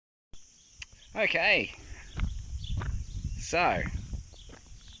Okay, so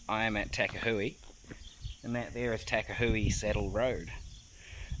I am at Takahue, and that there is Takahue Saddle Road.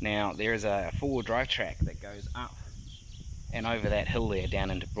 Now there is a four-wheel drive track that goes up and over that hill there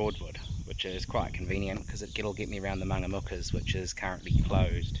down into Broadwood, which is quite convenient because it'll get me around the Mungamukas, which is currently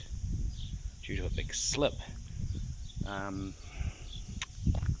closed due to a big slip.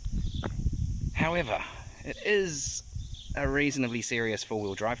 However, it is a reasonably serious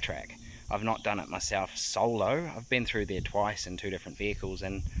four-wheel drive track. I've not done it myself solo. I've been through there twice in two different vehicles,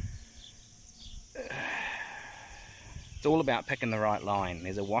 and it's all about picking the right line.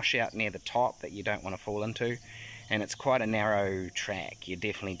 There's a washout near the top that you don't want to fall into, and it's quite a narrow track. You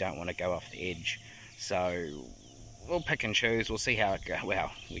definitely don't want to go off the edge. So we'll pick and choose. We'll see how it goes.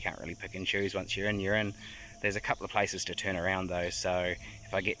 Well, we can't really pick and choose. Once you're in, you're in. There's a couple of places to turn around though, so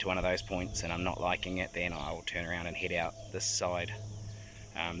if I get to one of those points and I'm not liking it, then I'll turn around and head out this side.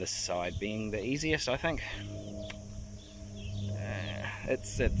 This side being the easiest, I think.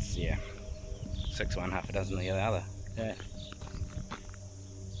 It's yeah, 6 one, half a dozen the other. Yeah.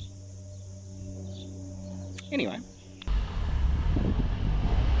 Anyway.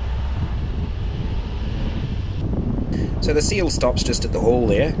 So the seal stops just at the hall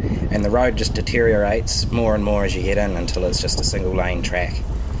there, and the road just deteriorates more and more as you head in until it's just a single lane track.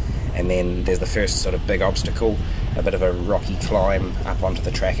 And then there's the first sort of big obstacle, a bit of a rocky climb up onto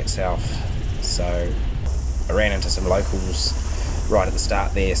the track itself. So I ran into some locals right at the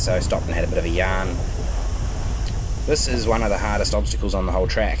start there, so stopped and had a bit of a yarn. This is one of the hardest obstacles on the whole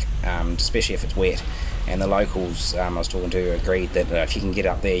track, especially if it's wet. And the locals I was talking to agreed that if you can get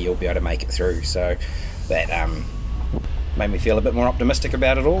up there, you'll be able to make it through. So that made me feel a bit more optimistic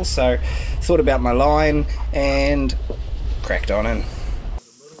about it all. So thought about my line and cracked on in.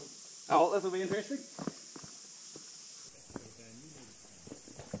 Oh, this will be interesting.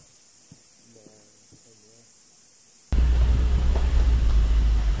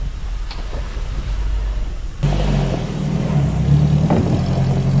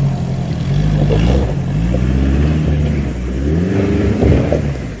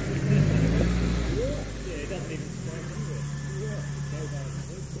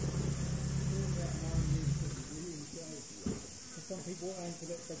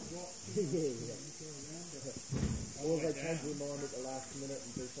 Or they change their mind at the last minute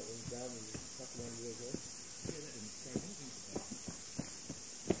and do something dumb and suck one of those off.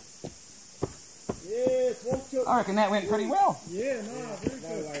 Yeah, SwampChook. I reckon that went pretty well. Yeah, no,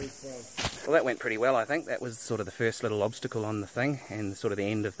 very good. Well, that went pretty well, I think. That was sort of the first little obstacle on the thing and sort of the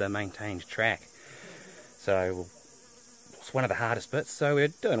end of the maintained track. So it's one of the hardest bits, so we're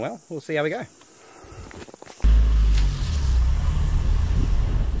doing well. We'll see how we go.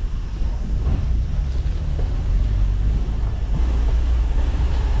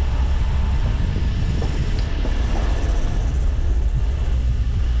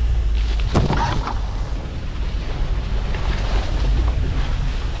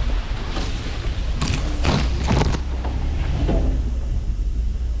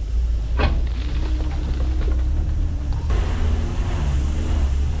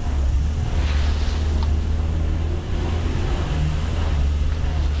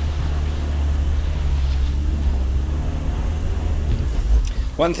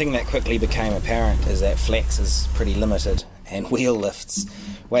 One thing that quickly became apparent is that flex is pretty limited, and wheel lifts,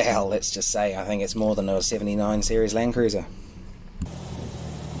 well, let's just say I think it's more than a 79 series Land Cruiser.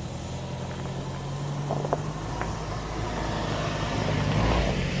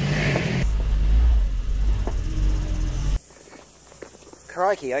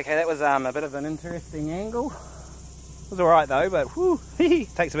 Crikey, okay, that was a bit of an interesting angle. It was alright though, but whew,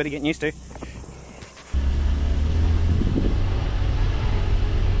 takes a bit of getting used to.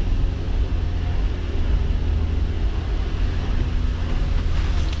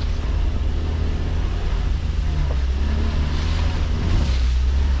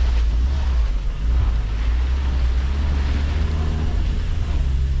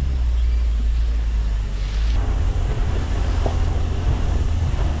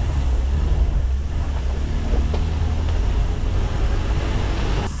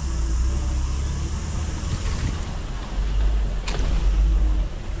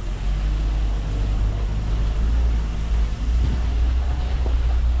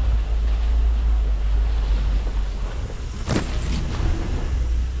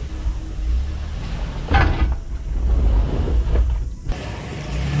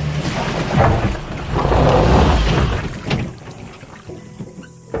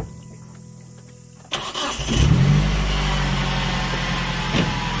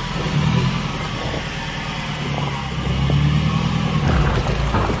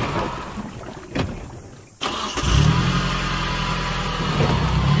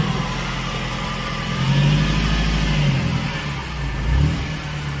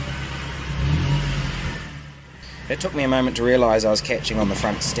 took me a moment to realise I was catching on the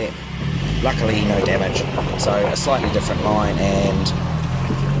front step. Luckily no damage, so a slightly different line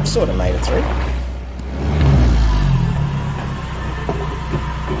and sort of made it through.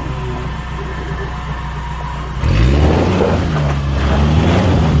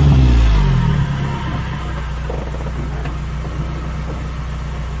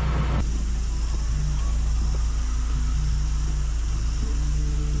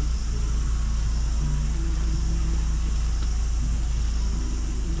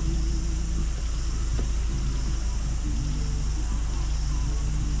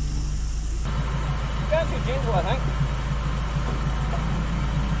 Too gentle, I think.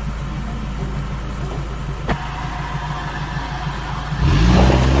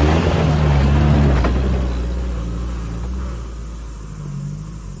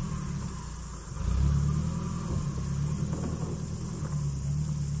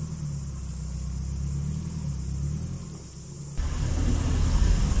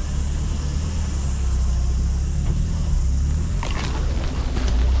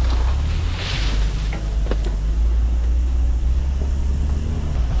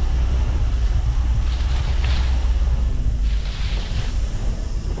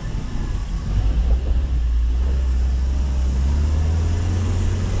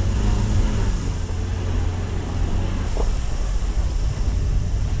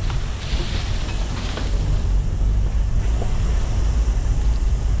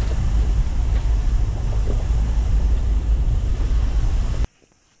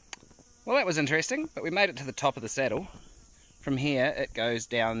 Well, that was interesting, but we made it to the top of the saddle. From here it goes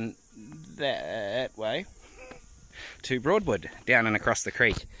down that way to Broadwood, down and across the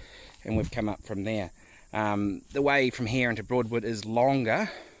creek, and we've come up from there. The way from here into Broadwood is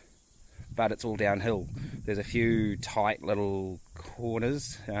longer, but it's all downhill. There's a few tight little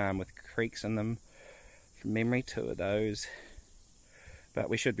corners with creeks in them, from memory, 2 of those, but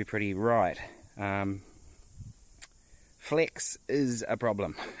we should be pretty right. Flex is a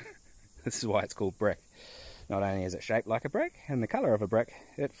problem. This is why it's called brick. Not only is it shaped like a brick and the colour of a brick,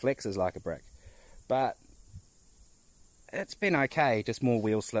 it flexes like a brick. But it's been okay, just more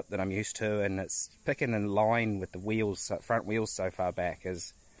wheel slip than I'm used to, and it's picking in line with the wheels, front wheels so far back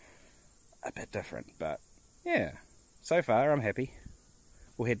is a bit different. But yeah, so far I'm happy.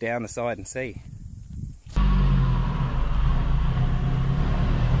 We'll head down the side and see.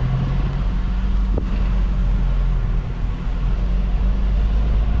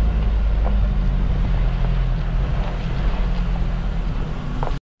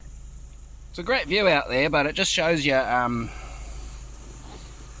 It's a great view out there, but it just shows you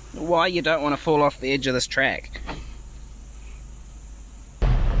why you don't want to fall off the edge of this track.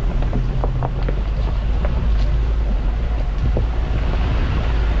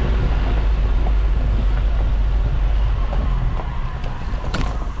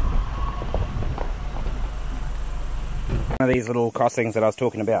 One of these little crossings that I was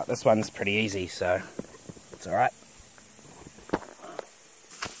talking about, this one's pretty easy, so it's alright.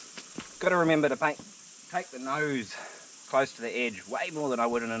 Got to remember to take the nose close to the edge, way more than I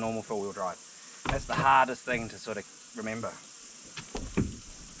would in a normal four-wheel drive. That's the hardest thing to sort of remember.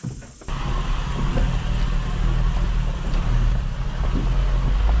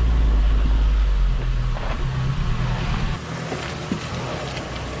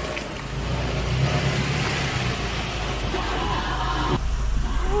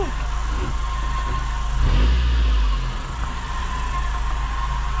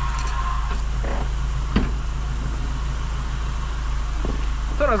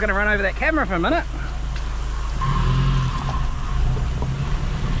 Thought I was going to run over that camera for a minute.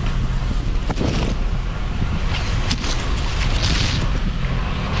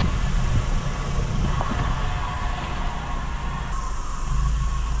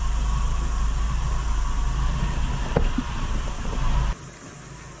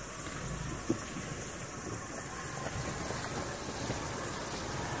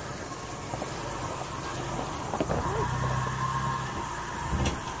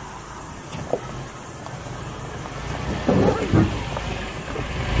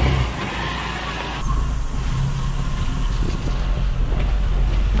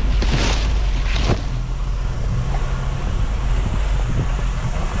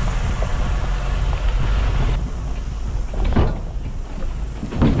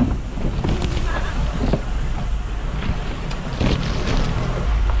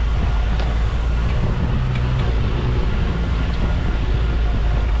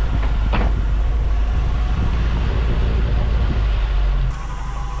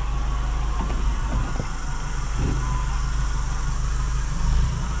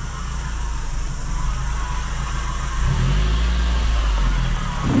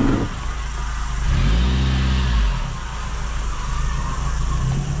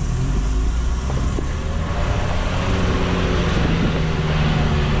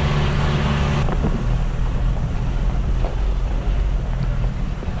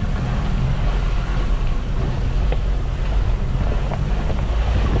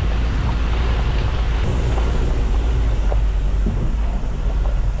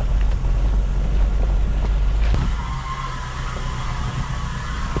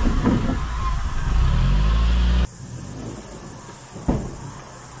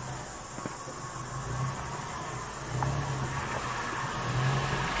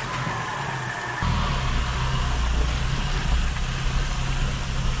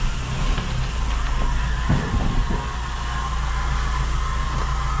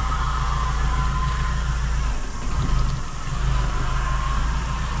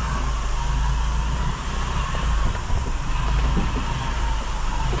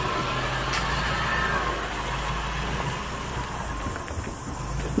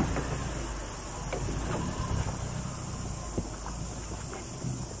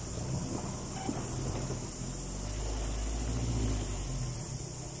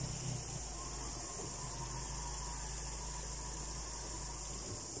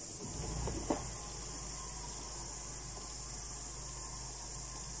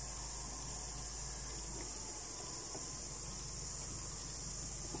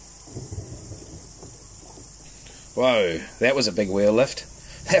 Whoa, that was a big wheel lift.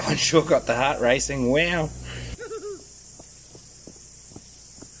 That one sure got the heart racing, wow. It's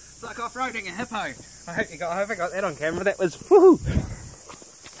like off-roading a hippo. I hope I got that on camera. That was woohoo!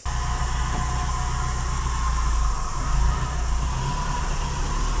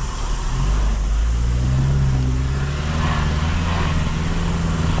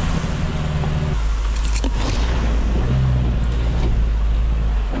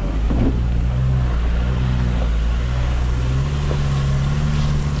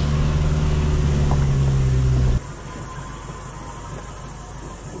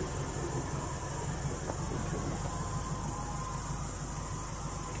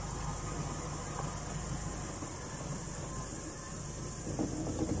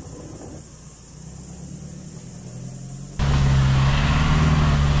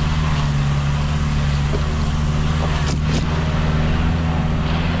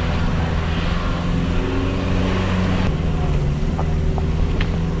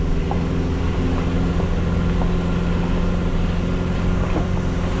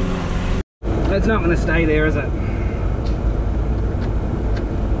 It's not going to stay there, is it?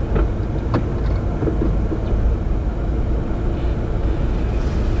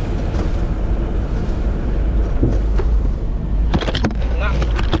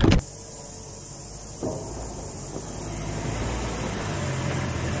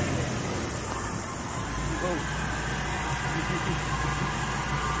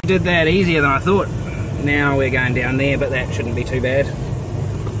 Did that easier than I thought. Now we're going down there, but that shouldn't be too bad.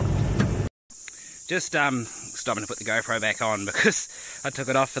 Just stopping to put the GoPro back on because I took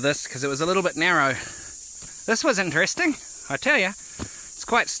it off for this because it was a little bit narrow. This was interesting, I tell you. It's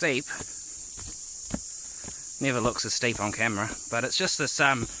quite steep. Never looks as steep on camera, but it's just this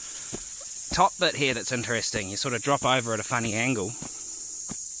top bit here that's interesting. You sort of drop over at a funny angle.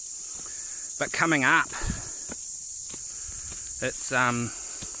 But coming up, it's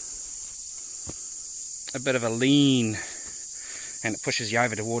a bit of a lean, and it pushes you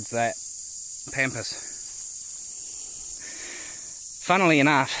over towards that pampas. Funnily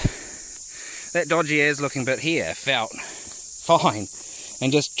enough, that dodgy as looking bit here felt fine,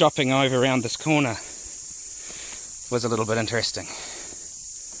 and just dropping over around this corner was a little bit interesting.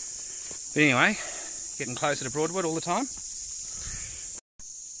 But anyway, getting closer to Broadwood all the time.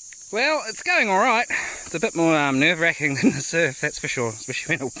 Well, it's going alright. It's a bit more nerve-wracking than the surf, that's for sure,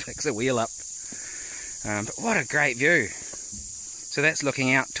 especially when it picks a wheel up. But what a great view. So that's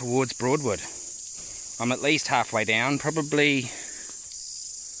looking out towards Broadwood. I'm at least halfway down, probably,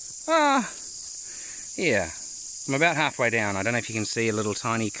 yeah, I'm about halfway down. I don't know if you can see a little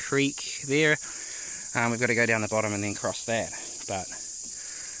tiny creek there. We've got to go down the bottom and then cross that. But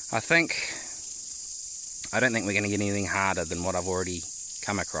I don't think we're going to get anything harder than what I've already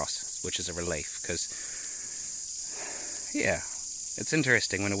come across, which is a relief, because, yeah, it's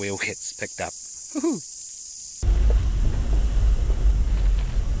interesting when a wheel gets picked up. Woohoo!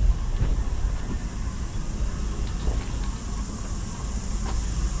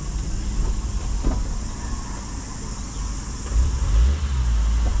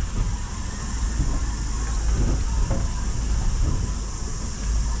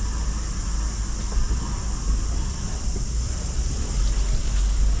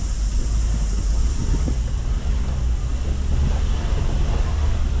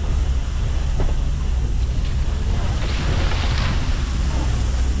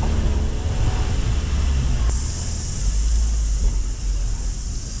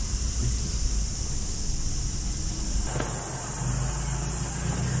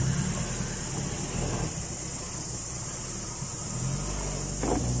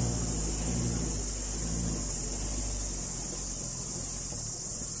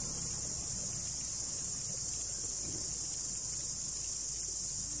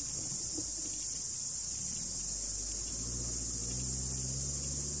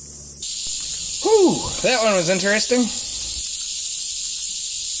 Whew, that one was interesting. This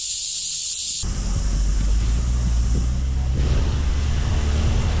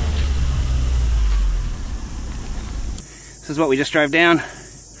is what we just drove down.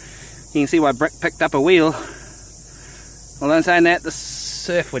 You can see why Brick picked up a wheel. Although in saying that, the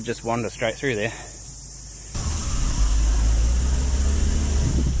surf would just wander straight through there.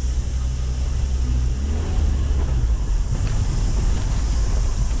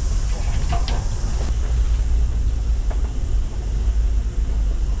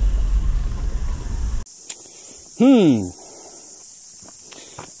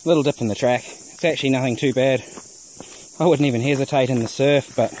 Little dip in the track. It's actually nothing too bad. I wouldn't even hesitate in the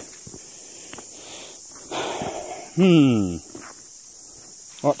surf, but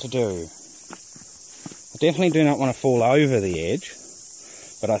what to do? I Definitely do not want to fall over the edge,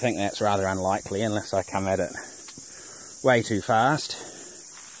 but I think that's rather unlikely unless I come at it way too fast.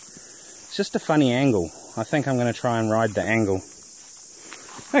 It's just a funny angle. I think I'm going to try and ride the angle.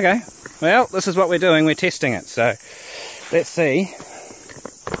 Okay, well, this is what we're doing. We're testing it, so let's see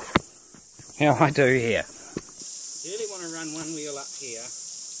how I do here. Really want to run one wheel up here.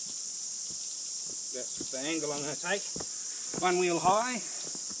 That's the angle I'm going to take. One wheel high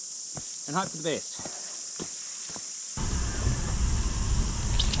and hope for the best.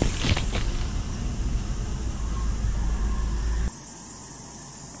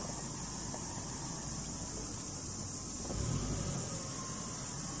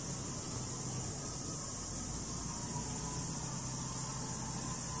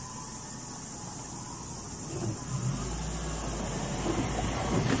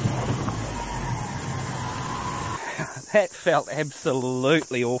 That felt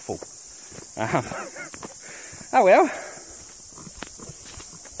absolutely awful. Oh well.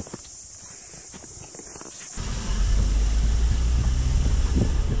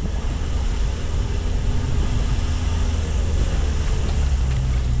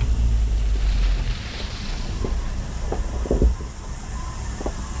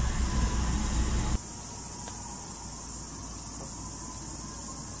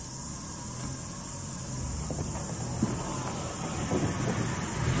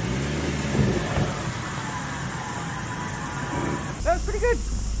 That was pretty good.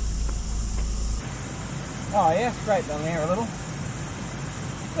 Oh yeah, straight down there a little.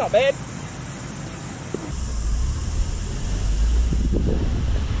 Not bad.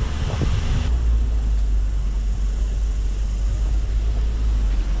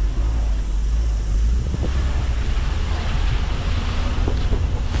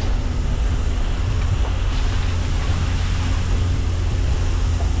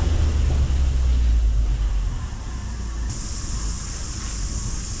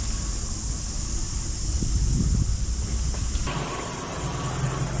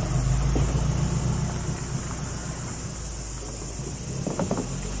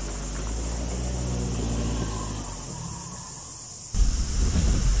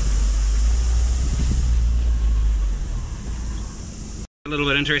 A little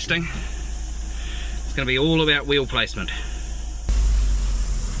bit interesting. It's going to be all about wheel placement.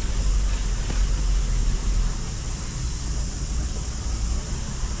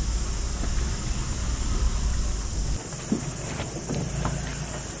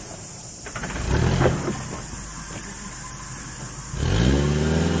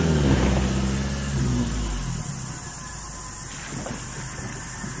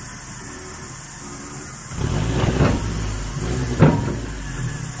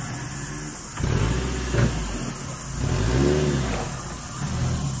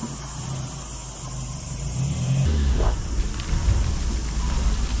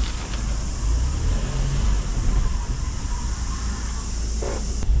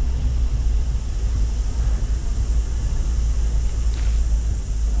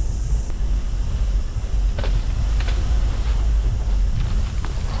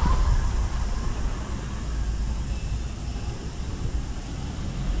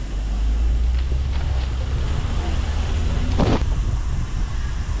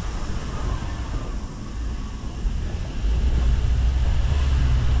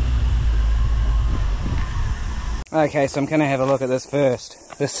 Okay, so I'm going to have a look at this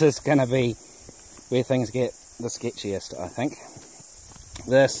first. This is going to be where things get the sketchiest, I think.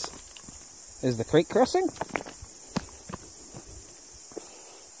 This is the creek crossing.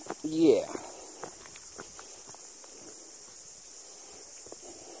 Yeah.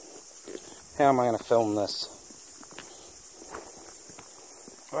 How am I going to film this?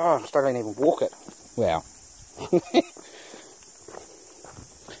 Oh, I'm struggling to even walk it. Wow.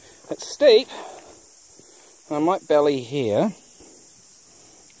 It's steep. I might belly here.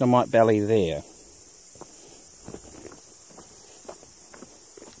 I might belly there.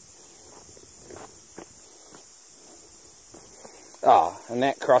 Oh, and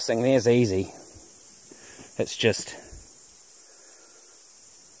that crossing there's easy. It's just...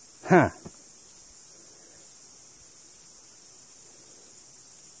 Huh.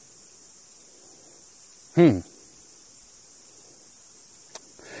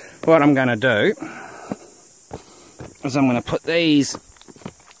 What I'm going to do is I'm going to put these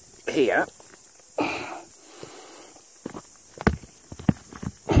here.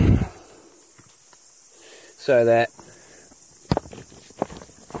 So that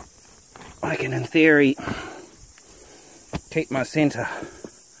I can, in theory, keep my centre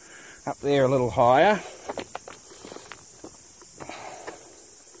up there a little higher.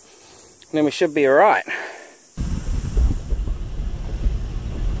 And then we should be alright.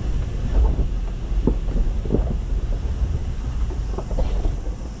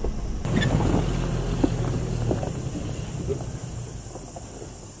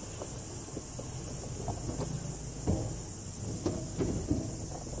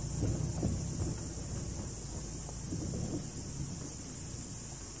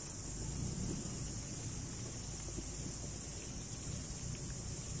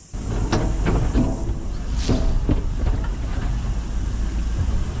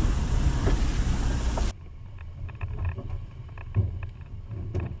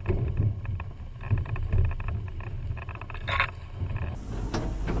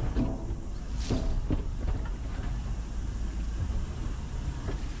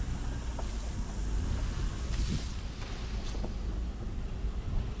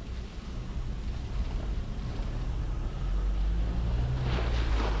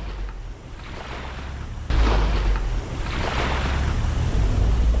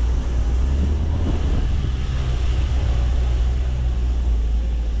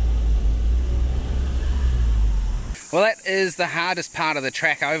 Well, that is the hardest part of the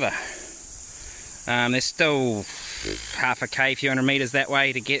track over. There's still half a k, few hundred metres that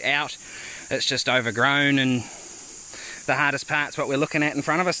way to get out. It's just overgrown, and the hardest part's what we're looking at in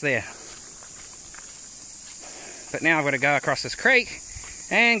front of us there. But now I've got to go across this creek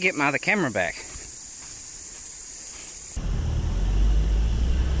and get my other camera back.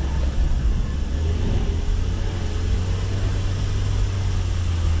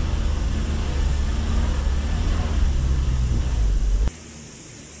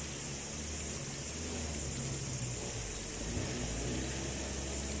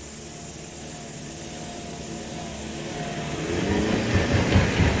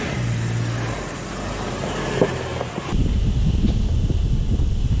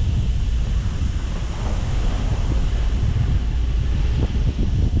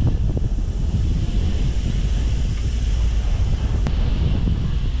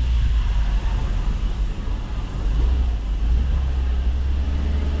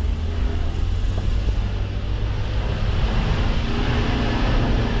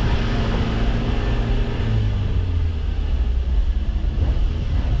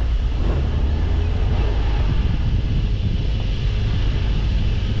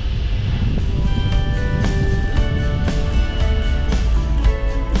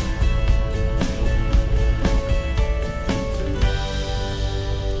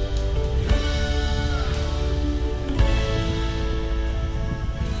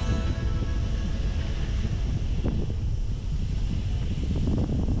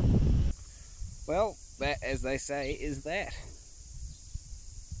 Well, that, as they say, is that.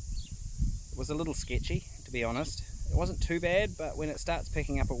 It was a little sketchy, to be honest. It wasn't too bad, but when it starts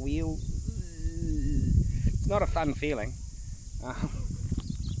picking up a wheel, it's not a fun feeling. I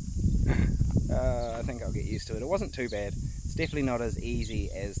think I'll get used to it. It wasn't too bad. It's definitely not as easy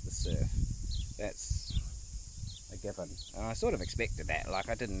as the surf. That's a given. And I sort of expected that. Like,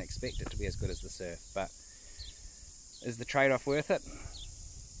 I didn't expect it to be as good as the surf, but is the trade-off worth it?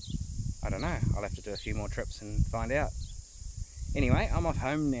 I don't know. I'll have to do a few more trips and find out. Anyway, I'm off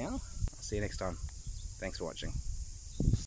home now. I'll see you next time. Thanks for watching.